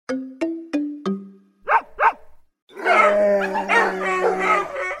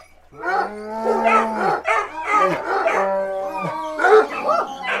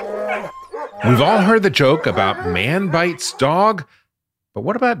We've all heard the joke about man bites dog, but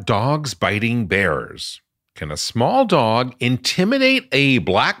what about dogs biting bears? Can a small dog intimidate a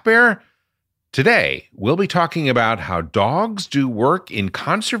black bear? Today, we'll be talking about how dogs do work in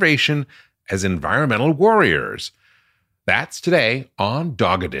conservation as environmental warriors. That's today on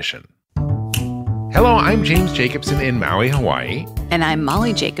Dog Edition. Hello, I'm James Jacobson in Maui, Hawaii. And I'm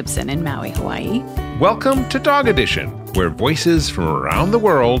Molly Jacobson in Maui, Hawaii. Welcome to Dog Edition, where voices from around the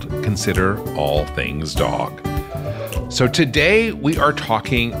world consider all things dog. So today we are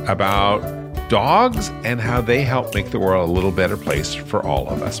talking about dogs and how they help make the world a little better place for all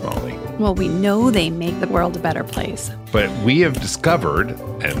of us, Molly. Well, we know they make the world a better place. But we have discovered,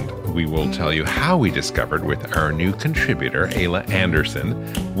 and we will tell you how we discovered with our new contributor, Ayla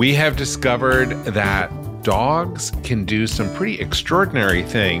Anderson, we have discovered that dogs can do some pretty extraordinary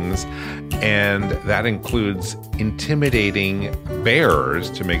things, and that includes intimidating bears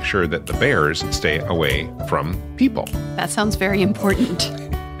to make sure that the bears stay away from people. That sounds very important.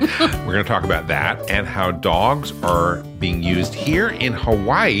 We're going to talk about that and how dogs are being used here in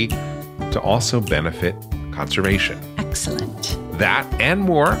Hawaii to also benefit conservation. Excellent. That and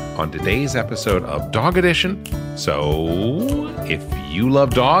more on today's episode of Dog Edition. So if you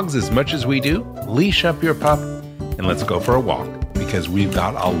love dogs as much as we do, leash up your pup and let's go for a walk, because we've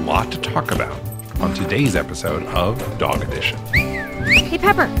got a lot to talk about on today's episode of Dog Edition. Hey,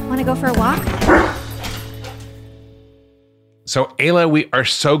 Pepper, want to go for a walk? So, Ayla, we are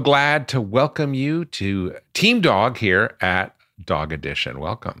so glad to welcome you to Team Dog here at Dog Edition.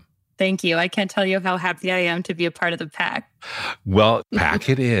 Welcome. Thank you. I can't tell you how happy I am to be a part of the pack. Well, pack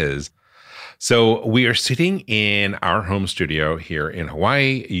it is. So we are sitting in our home studio here in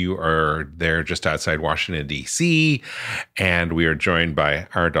Hawaii. You are there just outside Washington, D.C., and we are joined by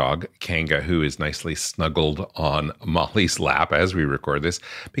our dog, Kanga, who is nicely snuggled on Molly's lap as we record this,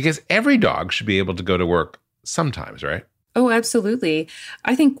 because every dog should be able to go to work sometimes, right? Oh, absolutely.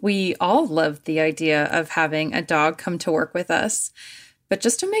 I think we all love the idea of having a dog come to work with us. But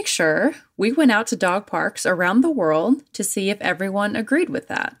just to make sure, we went out to dog parks around the world to see if everyone agreed with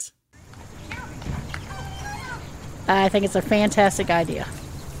that. I think it's a fantastic idea.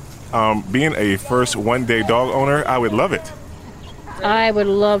 Being a first one-day dog owner, I would love it. I would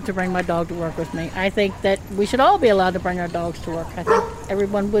love to bring my dog to work with me. I think that we should all be allowed to bring our dogs to work. I think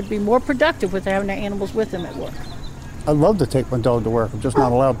everyone would be more productive with having their animals with them at work. I'd love to take my dog to work. I'm just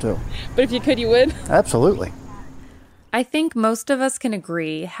not allowed to. But if you could, you would? Absolutely. I think most of us can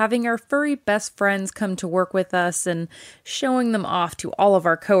agree having our furry best friends come to work with us and showing them off to all of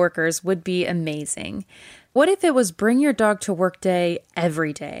our coworkers would be amazing. What if it was bring your dog to work day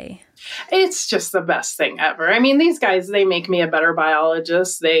every day? It's just the best thing ever. I mean, these guys, they make me a better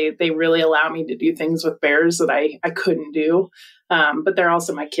biologist. They really allow me to do things with bears that I couldn't do. But they're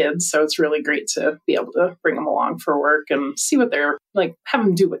also my kids, so it's really great to be able to bring them along for work and see what they're like, have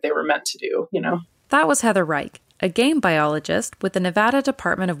them do what they were meant to do, you know? That was Heather Reich, a game biologist with the Nevada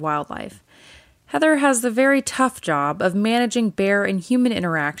Department of Wildlife. Heather has the very tough job of managing bear and human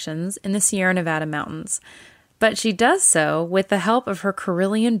interactions in the Sierra Nevada mountains, but she does so with the help of her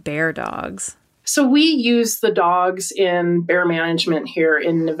Karelian bear dogs. So we use the dogs in bear management here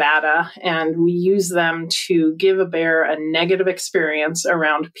in Nevada, and we use them to give a bear a negative experience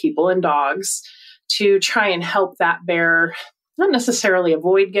around people and dogs to try and help that bear not necessarily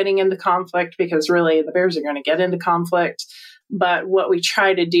avoid getting into conflict, because really the bears are going to get into conflict. But what we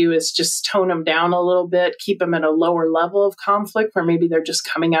try to do is just tone them down a little bit, keep them at a lower level of conflict where maybe they're just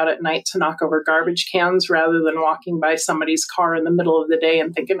coming out at night to knock over garbage cans rather than walking by somebody's car in the middle of the day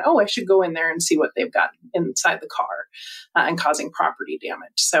and thinking, oh, I should go in there and see what they've got inside the car and causing property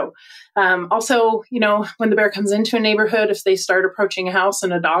damage. So also, you know, when the bear comes into a neighborhood, if they start approaching a house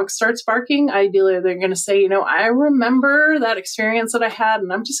and a dog starts barking, ideally they're going to say, you know, I remember that experience that I had,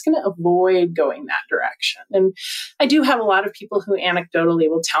 and I'm just going to avoid going that direction. And I do have a lot of people who anecdotally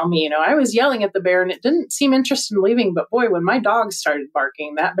will tell me, you know, I was yelling at the bear and it didn't seem interested in leaving, but boy, when my dog started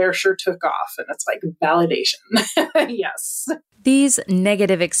barking, that bear sure took off. And it's like validation. Yes. These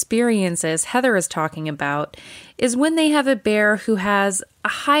negative experiences Heather is talking about is when they have a bear who has a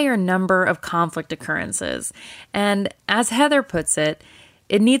higher number of conflict occurrences. And as Heather puts it,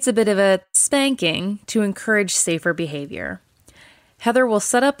 it needs a bit of a spanking to encourage safer behavior. Heather will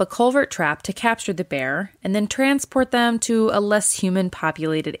set up a culvert trap to capture the bear and then transport them to a less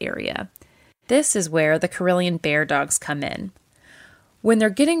human-populated area. This is where the Karelian bear dogs come in. When they're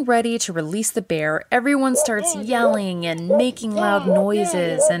getting ready to release the bear, everyone starts yelling and making loud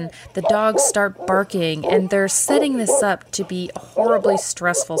noises, and the dogs start barking, and they're setting this up to be a horribly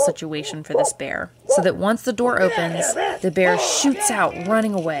stressful situation for this bear. so that once the door opens, the bear shoots out,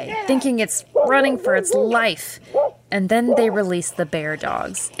 running away, thinking it's running for its life. And then they release the bear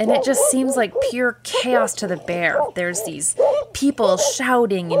dogs, and it just seems like pure chaos to the bear. There's these people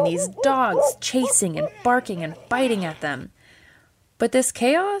shouting and these dogs chasing and barking and biting at them. But this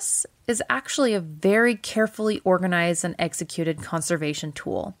chaos is actually a very carefully organized and executed conservation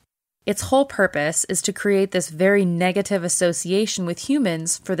tool. Its whole purpose is to create this very negative association with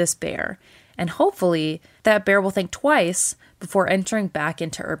humans for this bear, and hopefully that bear will think twice before entering back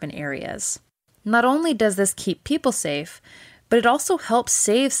into urban areas. Not only does this keep people safe, but it also helps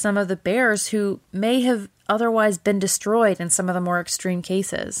save some of the bears who may have otherwise been destroyed in some of the more extreme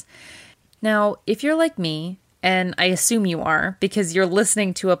cases. Now, if you're like me, and I assume you are, because you're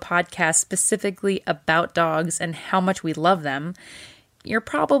listening to a podcast specifically about dogs and how much we love them, you're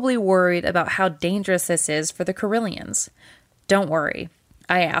probably worried about how dangerous this is for the Karelians. Don't worry.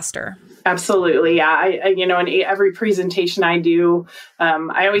 I asked her. Absolutely. Yeah. In every presentation I do,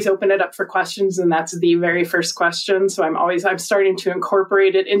 I always open it up for questions, and that's the very first question. So I'm starting to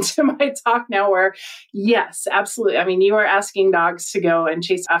incorporate it into my talk now where, yes, absolutely. I mean, you are asking dogs to go and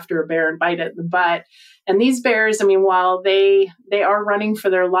chase after a bear and bite it in the butt. And these bears, I mean, while they are running for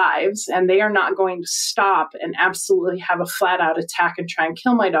their lives and they are not going to stop and absolutely have a flat out attack and try and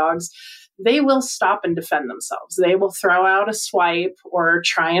kill my dogs, they will stop and defend themselves. They will throw out a swipe or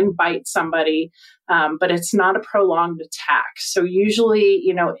try and bite somebody, but it's not a prolonged attack. So usually,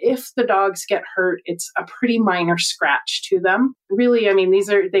 if the dogs get hurt, it's a pretty minor scratch to them. Really, I mean,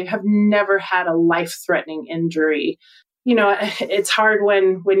 they have never had a life-threatening injury. It's hard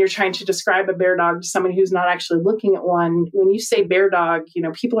when you're trying to describe a bear dog to someone who's not actually looking at one. When you say bear dog,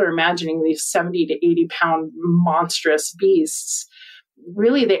 people are imagining these 70 to 80 pound monstrous beasts.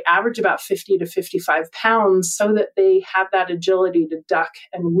 Really, they average about 50 to 55 pounds so that they have that agility to duck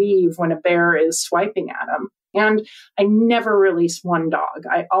and weave when a bear is swiping at them. And I never release one dog.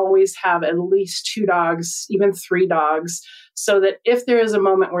 I always have at least 2 dogs, even 3 dogs, so that if there is a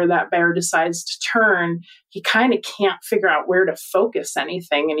moment where that bear decides to turn, he kind of can't figure out where to focus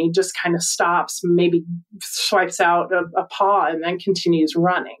anything. And he just kind of stops, maybe swipes out a paw and then continues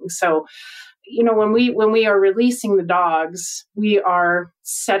running. So, when we are releasing the dogs, we are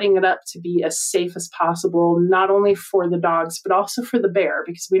setting it up to be as safe as possible, not only for the dogs, but also for the bear,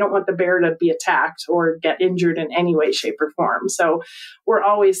 because we don't want the bear to be attacked or get injured in any way, shape, or form. So we're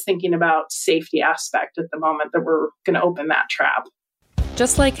always thinking about safety aspect at the moment that we're going to open that trap.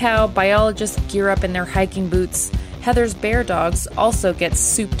 Just like how biologists gear up in their hiking boots, Heather's bear dogs also get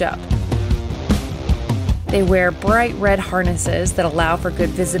souped up. They wear bright red harnesses that allow for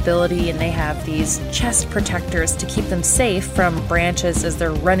good visibility, and they have these chest protectors to keep them safe from branches as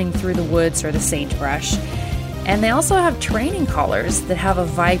they're running through the woods or the sagebrush. And they also have training collars that have a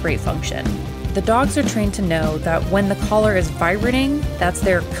vibrate function. The dogs are trained to know that when the collar is vibrating, that's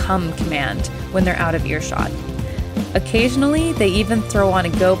their come command when they're out of earshot. Occasionally, they even throw on a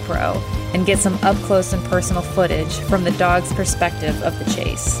GoPro and get some up-close and personal footage from the dog's perspective of the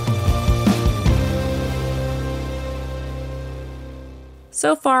chase.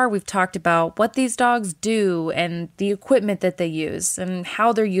 So far, we've talked about what these dogs do and the equipment that they use and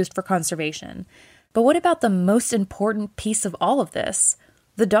how they're used for conservation. But what about the most important piece of all of this?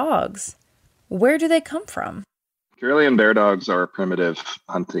 The dogs. Where do they come from? Karelian bear dogs are a primitive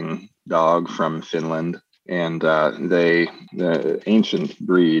hunting dog from Finland, and the ancient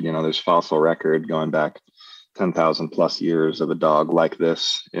breed, there's fossil record going back 10,000 plus years of a dog like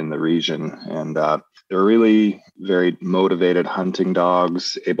this in the region. And they're really very motivated hunting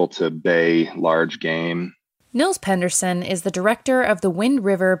dogs, able to bay large game. Nils Penderson is the director of the Wind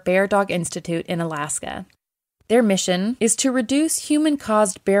River Bear Dog Institute in Alaska. Their mission is to reduce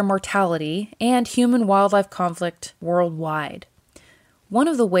human-caused bear mortality and human-wildlife conflict worldwide. One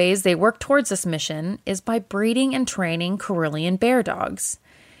of the ways they work towards this mission is by breeding and training Karelian bear dogs.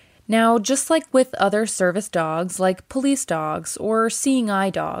 Now, just like with other service dogs like police dogs or seeing eye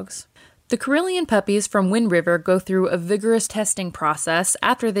dogs, the Karelian puppies from Wind River go through a vigorous testing process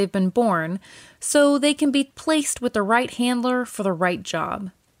after they've been born so they can be placed with the right handler for the right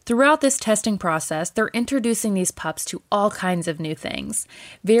job. Throughout this testing process, they're introducing these pups to all kinds of new things,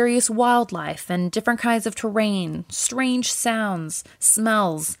 various wildlife and different kinds of terrain, strange sounds,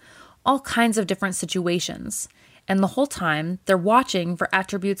 smells, all kinds of different situations. And the whole time, they're watching for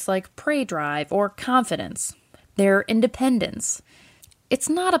attributes like prey drive or confidence, their independence. It's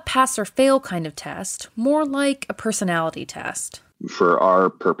not a pass or fail kind of test, more like a personality test. For our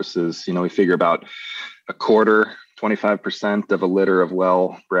purposes, we figure about a quarter, 25% of a litter of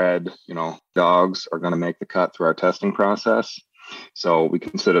well-bred, dogs are going to make the cut through our testing process. So we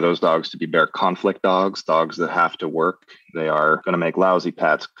consider those dogs to be bear conflict dogs, dogs that have to work. They are going to make lousy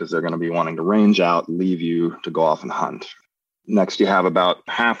pets because they're going to be wanting to range out, leave you to go off and hunt. Next, you have about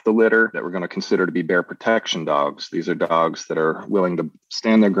half the litter that we're going to consider to be bear protection dogs. These are dogs that are willing to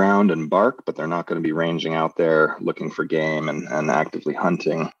stand their ground and bark, but they're not going to be ranging out there looking for game and actively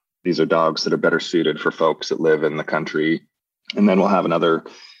hunting. These are dogs that are better suited for folks that live in the country. And then we'll have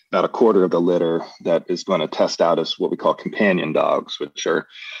about a quarter of the litter that is going to test out as what we call companion dogs, which are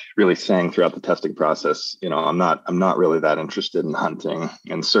really saying throughout the testing process, I'm not really that interested in hunting,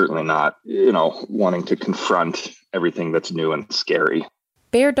 and certainly not, wanting to confront everything that's new and scary.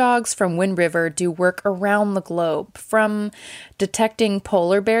 Bear dogs from Wind River do work around the globe, from detecting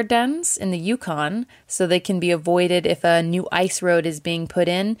polar bear dens in the Yukon so they can be avoided if a new ice road is being put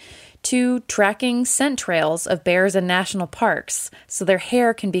in, to tracking scent trails of bears in national parks so their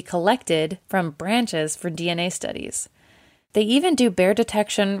hair can be collected from branches for DNA studies. They even do bear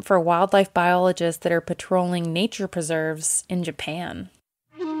detection for wildlife biologists that are patrolling nature preserves in Japan.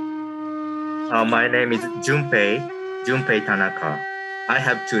 My name is Junpei Tanaka. I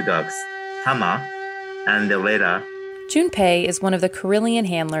have 2 dogs, Tama and Leda. Junpei is one of the Carillion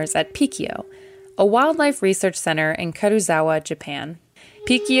handlers at Pikio, a wildlife research center in Karuizawa, Japan.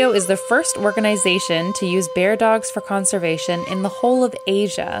 Pikio is the first organization to use bear dogs for conservation in the whole of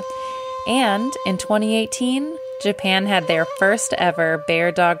Asia. And in 2018, Japan had their first ever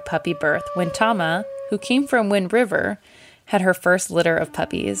bear dog puppy birth when Tama, who came from Wind River, had her first litter of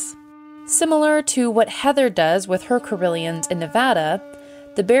puppies. Similar to what Heather does with her Carillions in Nevada,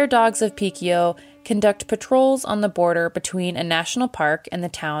 the bear dogs of Pikio conduct patrols on the border between a national park and the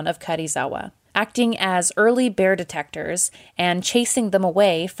town of Karuizawa, acting as early bear detectors and chasing them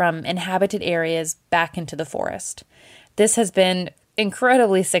away from inhabited areas back into the forest. This has been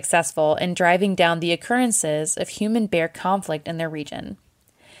incredibly successful in driving down the occurrences of human-bear conflict in their region.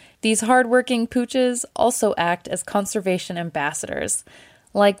 These hardworking pooches also act as conservation ambassadors,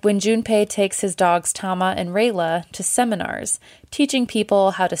 like when Junpei takes his dogs Tama and Rayla to seminars, teaching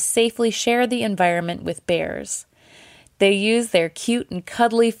people how to safely share the environment with bears. They use their cute and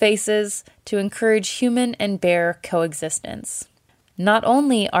cuddly faces to encourage human and bear coexistence. Not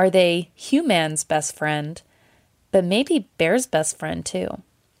only are they human's best friend, but maybe bear's best friend too.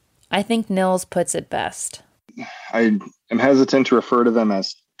 I think Nils puts it best. I am hesitant to refer to them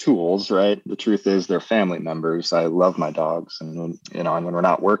as tools, right? The truth is they're family members. I love my dogs, and and when we're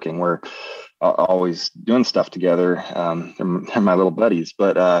not working, we're always doing stuff together. They're my little buddies,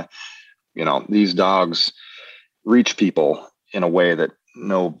 but these dogs reach people in a way that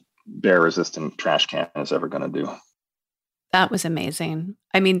no bear resistant trash can is ever going to do. That was amazing.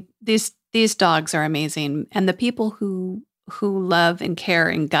 I mean, these dogs are amazing, and the people who love and care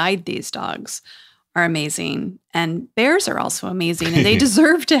and guide these dogs are amazing. And bears are also amazing, and they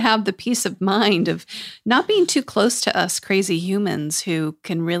deserve to have the peace of mind of not being too close to us crazy humans who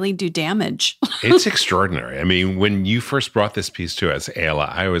can really do damage. It's extraordinary. I mean, when you first brought this piece to us, Ayla,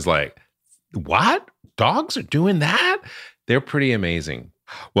 I was like, what? Dogs are doing that? They're pretty amazing.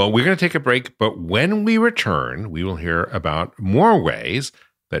 Well, we're going to take a break, but when we return, we will hear about more ways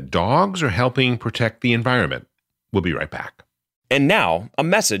that dogs are helping protect the environment. We'll be right back. And now, a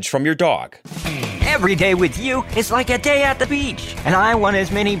message from your dog. Every day with you is like a day at the beach, and I want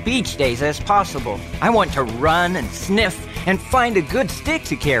as many beach days as possible. I want to run and sniff and find a good stick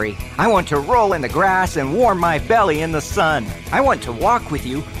to carry. I want to roll in the grass and warm my belly in the sun. I want to walk with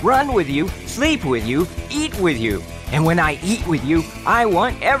you, run with you, sleep with you, eat with you. And when I eat with you, I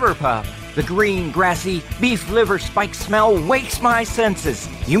want Everpup. The green, grassy, beef liver spike smell wakes my senses.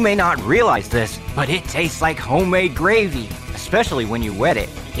 You may not realize this, but it tastes like homemade gravy, especially when you wet it.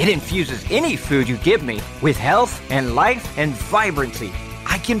 It infuses any food you give me with health and life and vibrancy.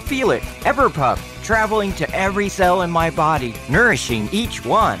 I can feel it, Everpup, traveling to every cell in my body, nourishing each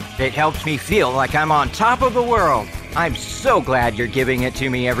one. It helps me feel like I'm on top of the world. I'm so glad you're giving it to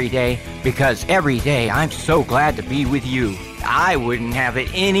me every day, because every day I'm so glad to be with you. I wouldn't have it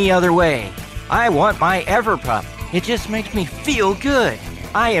any other way. I want my Everpup. It just makes me feel good.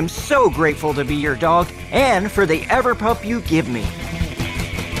 I am so grateful to be your dog and for the Everpup you give me.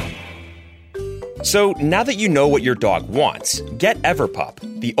 So now that you know what your dog wants, get Everpup,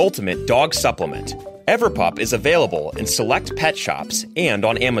 the ultimate dog supplement. Everpup is available in select pet shops and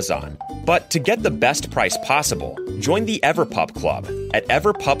on Amazon. But to get the best price possible, join the Everpup Club at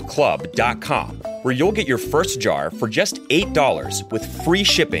everpupclub.com, where you'll get your first jar for just $8 with free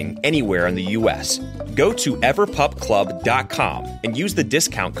shipping anywhere in the U.S. Go to everpupclub.com and use the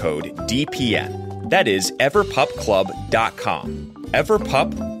discount code DPN. That is everpupclub.com.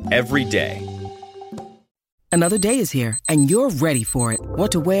 Everpup, every day. Another day is here, and you're ready for it.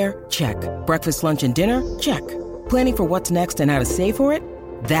 What to wear? Check. Breakfast, lunch, and dinner? Check. Planning for what's next and how to save for it?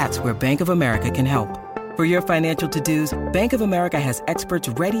 That's where Bank of America can help. For your financial to-dos, Bank of America has experts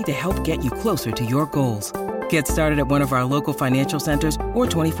ready to help get you closer to your goals. Get started at one of our local financial centers or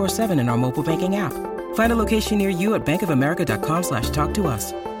 24/7 in our mobile banking app. Find a location near you at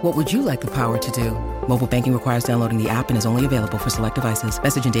bankofamerica.com/talktous. What would you like the power to do? Mobile banking requires downloading the app and is only available for select devices.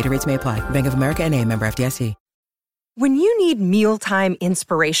 Message and data rates may apply. Bank of America N.A., member FDIC. When you need mealtime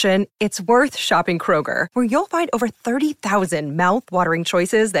inspiration, it's worth shopping Kroger, where you'll find over 30,000 mouth-watering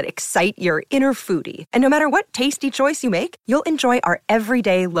choices that excite your inner foodie. And no matter what tasty choice you make, you'll enjoy our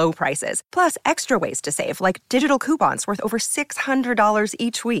everyday low prices, plus extra ways to save, like digital coupons worth over $600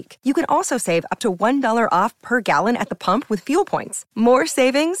 each week. You can also save up to $1 off per gallon at the pump with fuel points. More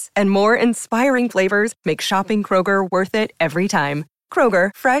savings and more inspiring flavors make shopping Kroger worth it every time. Kroger,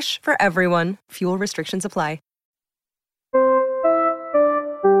 fresh for everyone. Fuel restrictions apply.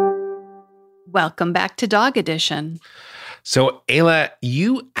 Welcome back to Dog Edition. So, Ayla,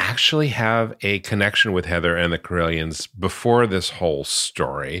 you actually have a connection with Heather and the Karelians before this whole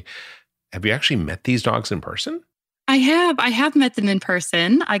story. Have you actually met these dogs in person? I have met them in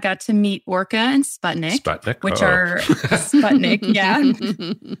person. I got to meet Orca and Sputnik. Which are Sputnik, yeah.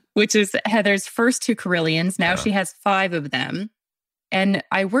 Which is Heather's first two Karelians. Now she has 5 of them. And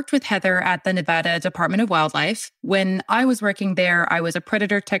I worked with Heather at the Nevada Department of Wildlife. When I was working there, I was a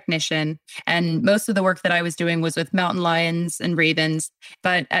predator technician, and most of the work that I was doing was with mountain lions and ravens.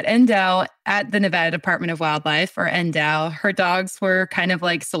 But at NDOW, at the Nevada Department of Wildlife, or NDOW, her dogs were kind of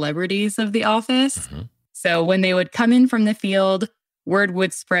like celebrities of the office. Mm-hmm. So when they would come in from the field, word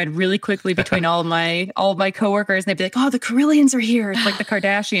would spread really quickly between all of my coworkers, and they'd be like, "Oh, the Karelians are here!" It's like the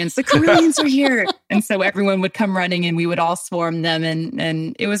Kardashians. The Karelians are here, and so everyone would come running, and we would all swarm them,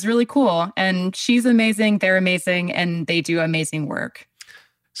 and it was really cool. And she's amazing, they're amazing, and they do amazing work.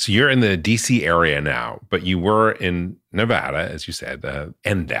 So you're in the DC area now, but you were in Nevada, as you said,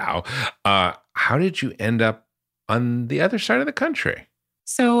 NDOW. How did you end up on the other side of the country?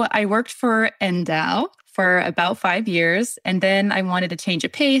 So I worked for NDOW for about 5 years. And then I wanted to change a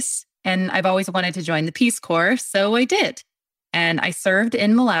pace. And I've always wanted to join the Peace Corps. So I did. And I served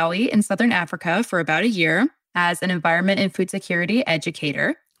in Malawi in Southern Africa for about a year as an environment and food security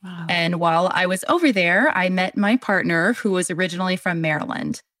educator. Wow. And while I was over there, I met my partner, who was originally from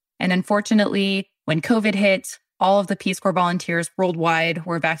Maryland. And unfortunately, when COVID hit, all of the Peace Corps volunteers worldwide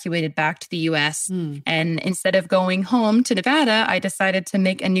were evacuated back to the U.S. And instead of going home to Nevada, I decided to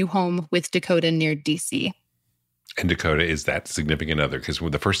make a new home with Dakota near D.C. And Dakota is that significant other? Because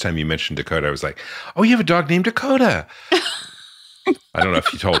the first time you mentioned Dakota, I was like, "Oh, you have a dog named Dakota." I don't know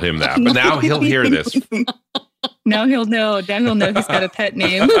if you told him that, but now he'll hear this. Now he'll know. Now he'll know he's got a pet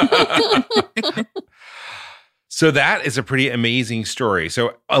name. So that is a pretty amazing story.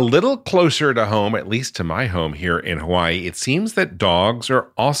 So a little closer to home, at least to my home here in Hawaii, it seems that dogs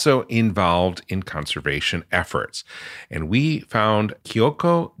are also involved in conservation efforts. And we found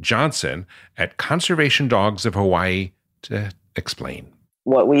Kyoko Johnson at Conservation Dogs of Hawaii to explain.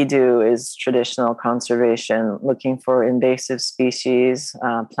 What we do is traditional conservation, looking for invasive species,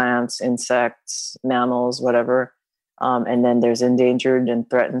 plants, insects, mammals, whatever. And then there's endangered and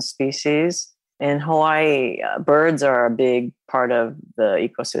threatened species. In Hawaii, birds are a big part of the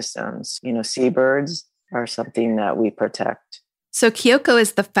ecosystems. Seabirds are something that we protect. So Kyoko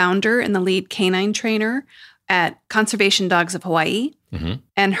is the founder and the lead canine trainer at Conservation Dogs of Hawaii. Mm-hmm.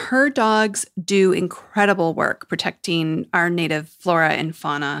 And her dogs do incredible work protecting our native flora and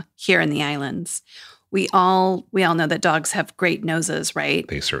fauna here in the islands. We all know that dogs have great noses, right?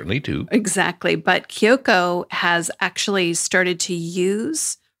 They certainly do. Exactly. But Kyoko has actually started to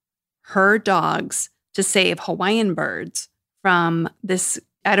use her dogs to save Hawaiian birds from this.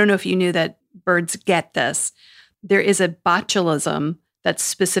 I don't know if you knew that birds get this. There is a botulism that's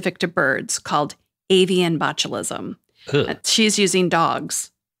specific to birds called avian botulism. She's using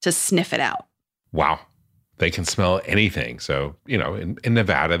dogs to sniff it out. Wow. They can smell anything. So, in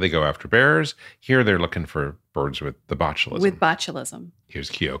Nevada, they go after bears. Here, they're looking for birds with the botulism. Here's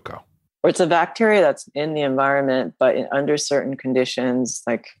Kyoko. Or it's a bacteria that's in the environment, but under certain conditions,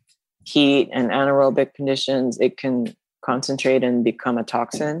 like heat and anaerobic conditions, it can concentrate and become a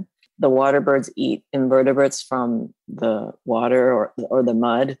toxin. The water birds eat invertebrates from the water or the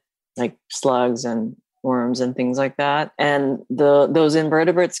mud, like slugs and worms and things like that. And those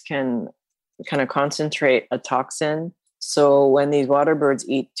invertebrates can kind of concentrate a toxin. So when these water birds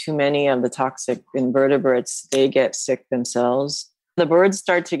eat too many of the toxic invertebrates, they get sick themselves. The birds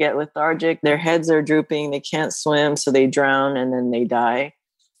start to get lethargic. Their heads are drooping. They can't swim, so they drown and then they die.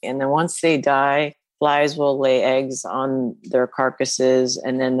 And then once they die, flies will lay eggs on their carcasses,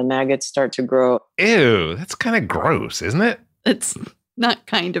 and then the maggots start to grow. Ew, that's kind of gross, isn't it? It's not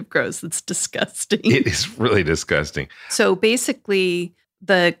kind of gross. It's disgusting. It is really disgusting. So basically,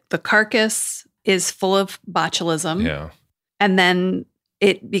 the carcass is full of botulism. Yeah. And then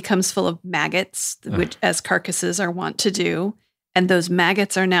it becomes full of maggots, which as carcasses are wont to do. And those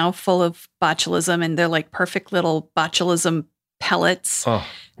maggots are now full of botulism, and they're like perfect little botulism pellets. Oh,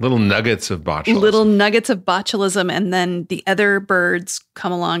 little nuggets of botulism. Little nuggets of botulism. And then the other birds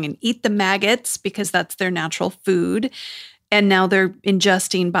come along and eat the maggots because that's their natural food. And now they're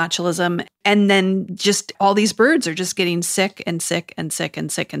ingesting botulism. And then just all these birds are just getting sick and sick and sick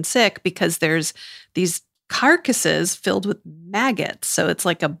and sick and sick because there's these carcasses filled with maggots. So it's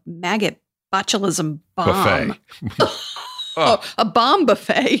like a maggot botulism bomb. Buffet. A bomb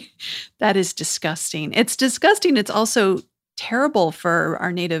buffet. That is disgusting. It's disgusting. It's also terrible for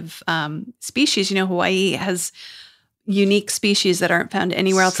our native species. You know, Hawaii has unique species that aren't found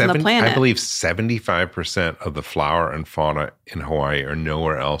anywhere else on the planet. I believe 75% of the flora and fauna in Hawaii are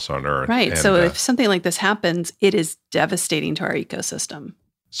nowhere else on Earth. Right. And, so if something like this happens, it is devastating to our ecosystem.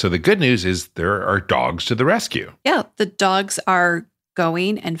 So the good news is there are dogs to the rescue. Yeah. The dogs are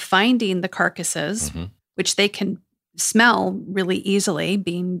going and finding the carcasses, which they can smell really easily,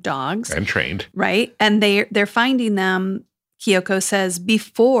 being dogs. And trained. Right. And they're finding them, Kyoko says,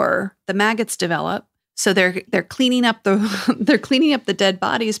 before the maggots develop. So they're cleaning up the dead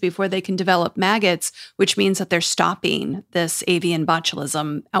bodies before they can develop maggots, which means that they're stopping this avian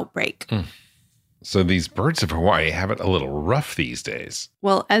botulism outbreak. So these birds of Hawaii have it a little rough these days.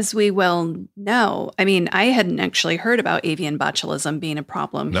 Well, as we well know, I mean, I hadn't actually heard about avian botulism being a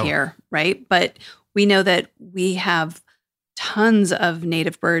problem here, right? But we know that we have tons of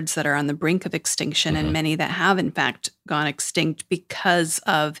native birds that are on the brink of extinction and many that have, in fact, gone extinct because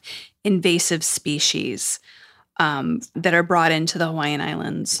of invasive species that are brought into the Hawaiian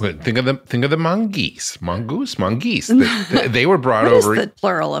Islands. But think of the mongoose. They were brought what over. What is the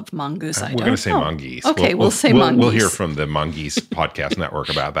plural of mongoose? We're going to say mongoose. Okay, we'll say mongoose. We'll hear from the Mongoose Podcast Network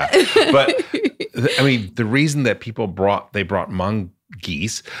about that. But I mean, the reason that people brought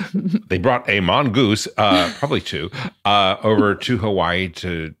mongoose, they brought a mongoose, probably two, over to Hawaii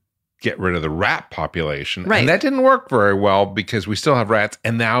to get rid of the rat population. Right. And that didn't work very well because we still have rats.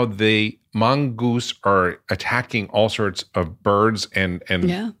 And now the mongoose are attacking all sorts of birds and they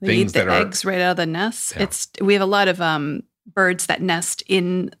things eat the that are eggs right out of the nests. Yeah. We have a lot of birds that nest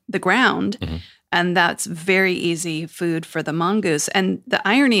in the ground, and that's very easy food for the mongoose. And the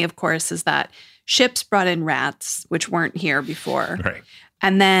irony, of course, is that ships brought in rats, which weren't here before. Right.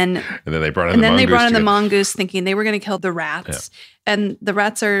 And then they brought in the mongoose thinking they were going to kill the rats. Yeah. And the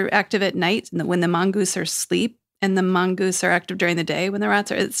rats are active at night when the mongoose are asleep, and the mongoose are active during the day when the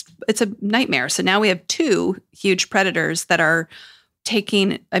rats are. It's a nightmare. So now we have two huge predators that are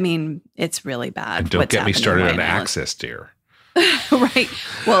taking. I mean, it's really bad. And don't get me started on axis deer. Right.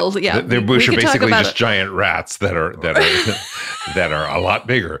 Well, yeah. They're basically just giant rats that are that are a lot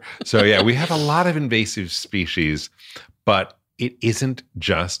bigger. So yeah, we have a lot of invasive species, but it isn't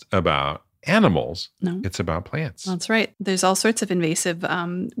just about animals. No. It's about plants. That's right. There's all sorts of invasive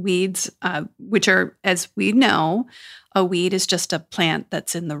weeds, which are, as we know, a weed is just a plant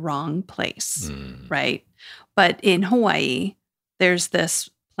that's in the wrong place, right? But in Hawaii, there's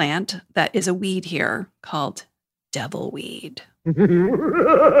this plant that is a weed here called devilweed.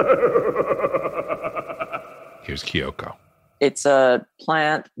 Here's Kyoko. It's a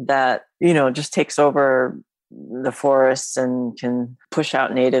plant that, just takes over the forests and can push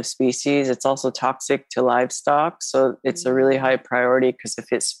out native species. It's also toxic to livestock. So it's a really high priority because if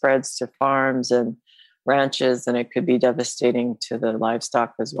it spreads to farms and ranches, then it could be devastating to the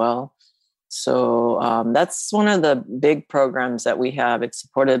livestock as well. So that's one of the big programs that we have. It's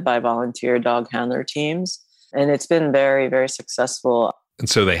supported by volunteer dog handler teams, and it's been very, very successful. And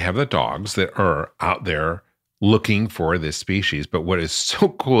so they have the dogs that are out there looking for this species. But what is so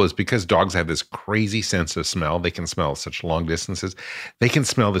cool is because dogs have this crazy sense of smell, they can smell such long distances. They can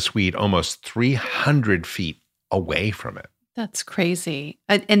smell this weed almost 300 feet away from it. That's crazy.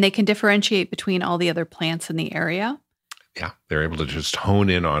 And they can differentiate between all the other plants in the area. Yeah, they're able to just hone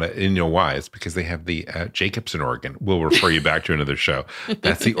in on it. And you know why? It's because they have the Jacobson organ. We'll refer you back to another show.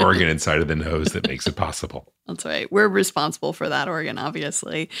 That's the organ inside of the nose that makes it possible. That's right. We're responsible for that organ,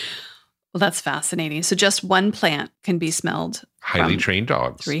 obviously. Well, that's fascinating. So just one plant can be smelled. Highly trained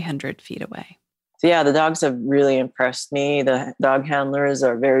dogs. 300 feet away. So yeah, the dogs have really impressed me. The dog handlers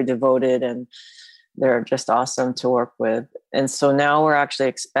are very devoted and they're just awesome to work with. And so now we're actually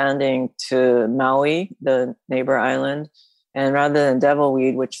expanding to Maui, the neighbor island. And rather than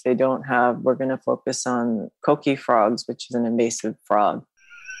devilweed, which they don't have, we're going to focus on coqui frogs, which is an invasive frog.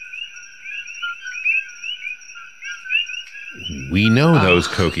 We know those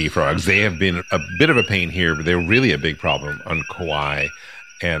coqui frogs. They have been a bit of a pain here, but they're really a big problem on Kauai.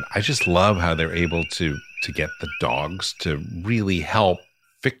 And I just love how they're able to get the dogs to really help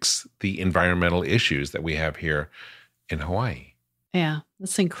fix the environmental issues that we have here in Hawaii. Yeah,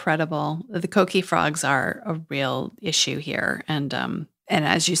 that's incredible. The coqui frogs are a real issue here. And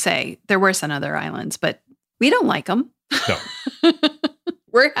as you say, they're worse on other islands, but we don't like them. No.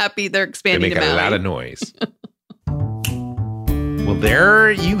 We're happy they're expanding. They make a lot of noise. Well,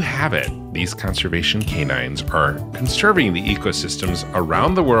 there you have it. These conservation canines are conserving the ecosystems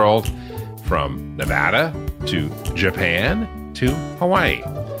around the world, from Nevada to Japan to Hawaii.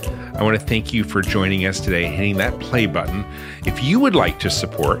 I want to thank you for joining us today, hitting that play button. If you would like to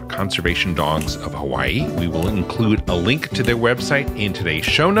support Conservation Dogs of Hawaii, we will include a link to their website in today's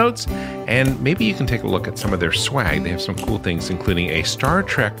show notes, and maybe you can take a look at some of their swag. They have some cool things, including a Star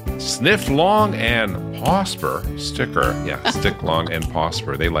Trek Sniff Long and Pawsper sticker. Yeah, Stick Long and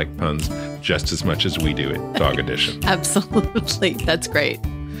Pawsper. They like puns just as much as we do at Dog Edition. Absolutely. That's great.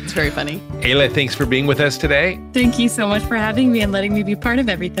 It's very funny. Ayla, thanks for being with us today. Thank you so much for having me and letting me be part of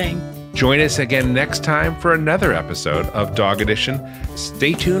everything. Join us again next time for another episode of Dog Edition.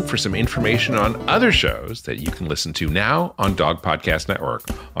 Stay tuned for some information on other shows that you can listen to now on Dog Podcast Network.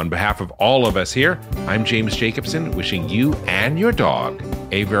 On behalf of all of us here, I'm James Jacobson, wishing you and your dog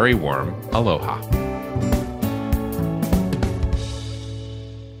a very warm aloha.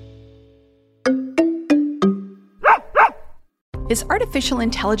 Is artificial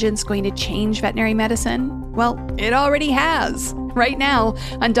intelligence going to change veterinary medicine? Well, it already has. Right now,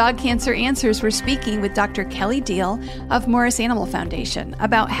 on Dog Cancer Answers, we're speaking with Dr. Kelly Deal of Morris Animal Foundation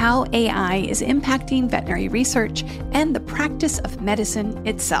about how AI is impacting veterinary research and the practice of medicine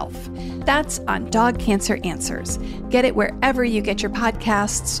itself. That's on Dog Cancer Answers. Get it wherever you get your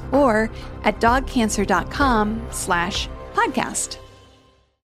podcasts or at dogcancer.com/podcast.